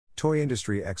Toy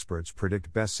industry experts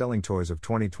predict best-selling toys of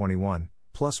 2021,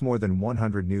 plus more than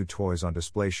 100 new toys on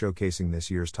display showcasing this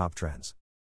year's top trends.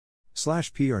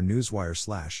 /PR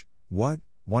Newswire / What?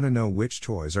 Want to know which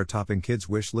toys are topping kids'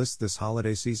 wish lists this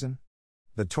holiday season?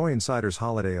 The Toy Insiders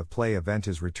Holiday of Play event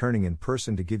is returning in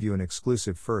person to give you an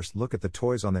exclusive first look at the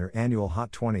toys on their annual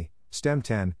Hot 20, STEM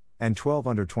 10, and 12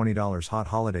 under $20 hot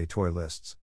holiday toy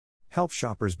lists. Help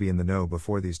shoppers be in the know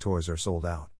before these toys are sold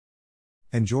out.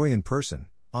 Enjoy in person,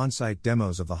 on-site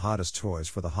demos of the hottest toys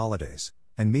for the holidays,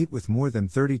 and meet with more than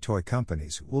 30 toy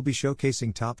companies who will be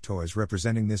showcasing top toys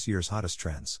representing this year's hottest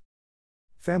trends.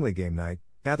 Family Game Night,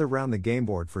 gather round the game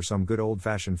board for some good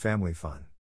old-fashioned family fun.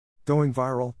 Going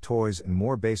viral, toys and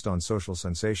more based on social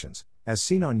sensations, as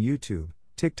seen on YouTube,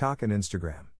 TikTok and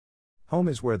Instagram. Home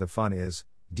is where the fun is,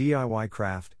 DIY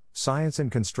craft, science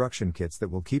and construction kits that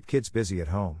will keep kids busy at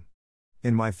home.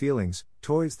 In My Feelings,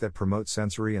 toys that promote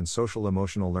sensory and social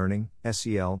emotional learning,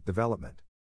 SEL, development.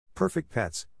 Perfect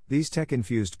Pets, these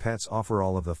tech-infused pets offer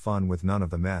all of the fun with none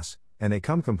of the mess, and they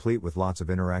come complete with lots of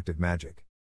interactive magic.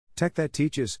 Tech that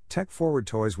teaches, tech-forward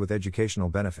toys with educational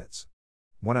benefits.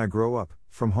 When I Grow Up,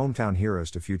 from hometown heroes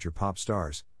to future pop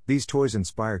stars, these toys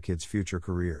inspire kids' future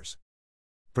careers.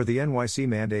 For the NYC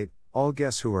mandate, all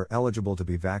guests who are eligible to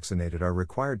be vaccinated are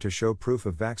required to show proof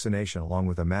of vaccination along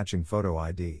with a matching photo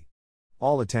ID.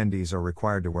 All attendees are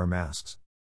required to wear masks.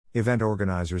 Event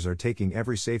organizers are taking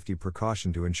every safety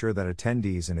precaution to ensure that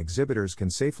attendees and exhibitors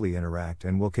can safely interact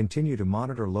and will continue to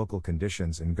monitor local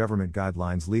conditions and government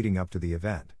guidelines leading up to the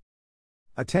event.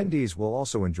 Attendees will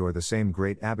also enjoy the same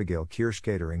great Abigail Kirsch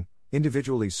catering,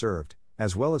 individually served,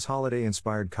 as well as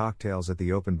holiday-inspired cocktails at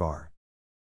the open bar.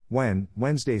 When,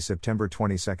 Wednesday, September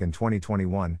 22,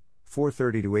 2021,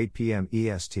 4:30 to 8 p.m.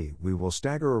 EST, we will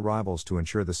stagger arrivals to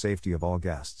ensure the safety of all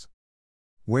guests.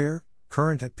 Where?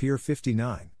 Current at Pier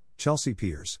 59, Chelsea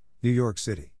Piers, New York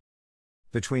City.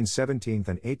 Between 17th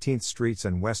and 18th Streets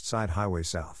and West Side Highway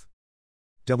South.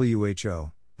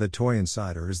 WHO, The Toy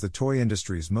Insider is the toy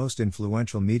industry's most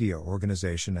influential media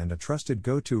organization and a trusted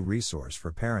go-to resource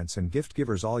for parents and gift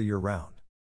givers all year round.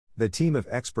 The team of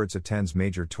experts attends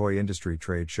major toy industry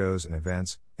trade shows and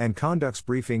events, and conducts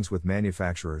briefings with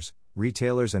manufacturers,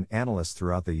 retailers and analysts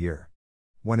throughout the year.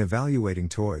 When evaluating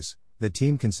toys, the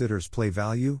team considers play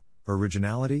value,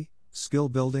 originality, skill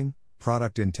building,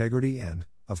 product integrity and,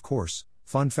 of course,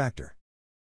 fun factor.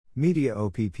 Media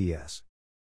OPPS.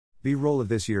 B-roll of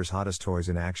this year's hottest toys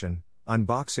in action,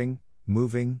 unboxing,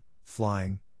 moving,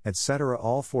 flying, etc.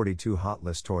 All 42 hot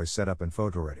list toys set up and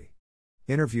photo ready.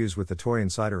 Interviews with the Toy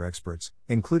Insider experts,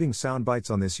 including sound bites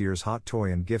on this year's hot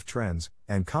toy and gift trends,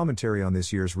 and commentary on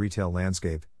this year's retail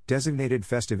landscape, designated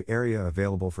festive area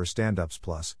available for stand-ups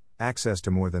plus, access to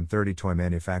more than 30 toy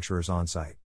manufacturers on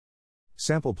site.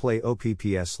 Sample Play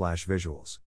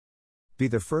OPPS/visuals. Be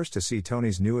the first to see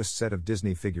Tony's newest set of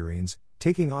Disney figurines,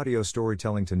 taking audio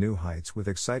storytelling to new heights with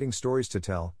exciting stories to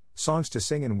tell, songs to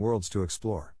sing and worlds to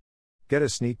explore. Get a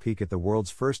sneak peek at the world's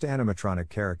first animatronic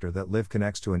character that live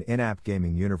connects to an in-app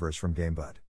gaming universe from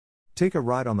GameBud. Take a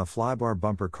ride on the Flybar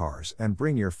bumper cars and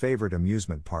bring your favorite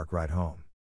amusement park ride home.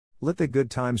 Let the good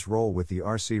times roll with the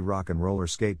RC Rock and Roller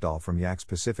Skate doll from Yakks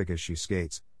Pacific as she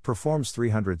skates, performs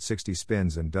 360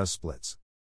 spins and does splits.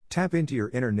 Tap into your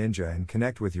inner ninja and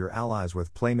connect with your allies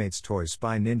with Playmates Toys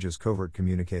Spy Ninjas Covert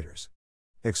Communicators.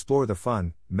 Explore the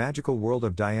fun, magical world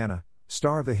of Diana,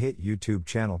 star of the hit YouTube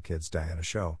channel Kids Diana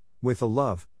Show, with the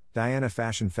love, Diana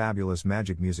Fashion Fabulous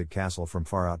Magic Music Castle from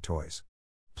Far Out Toys.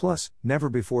 Plus, never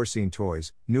before seen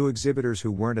toys, new exhibitors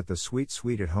who weren't at the Sweet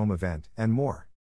Sweet at Home event, and more.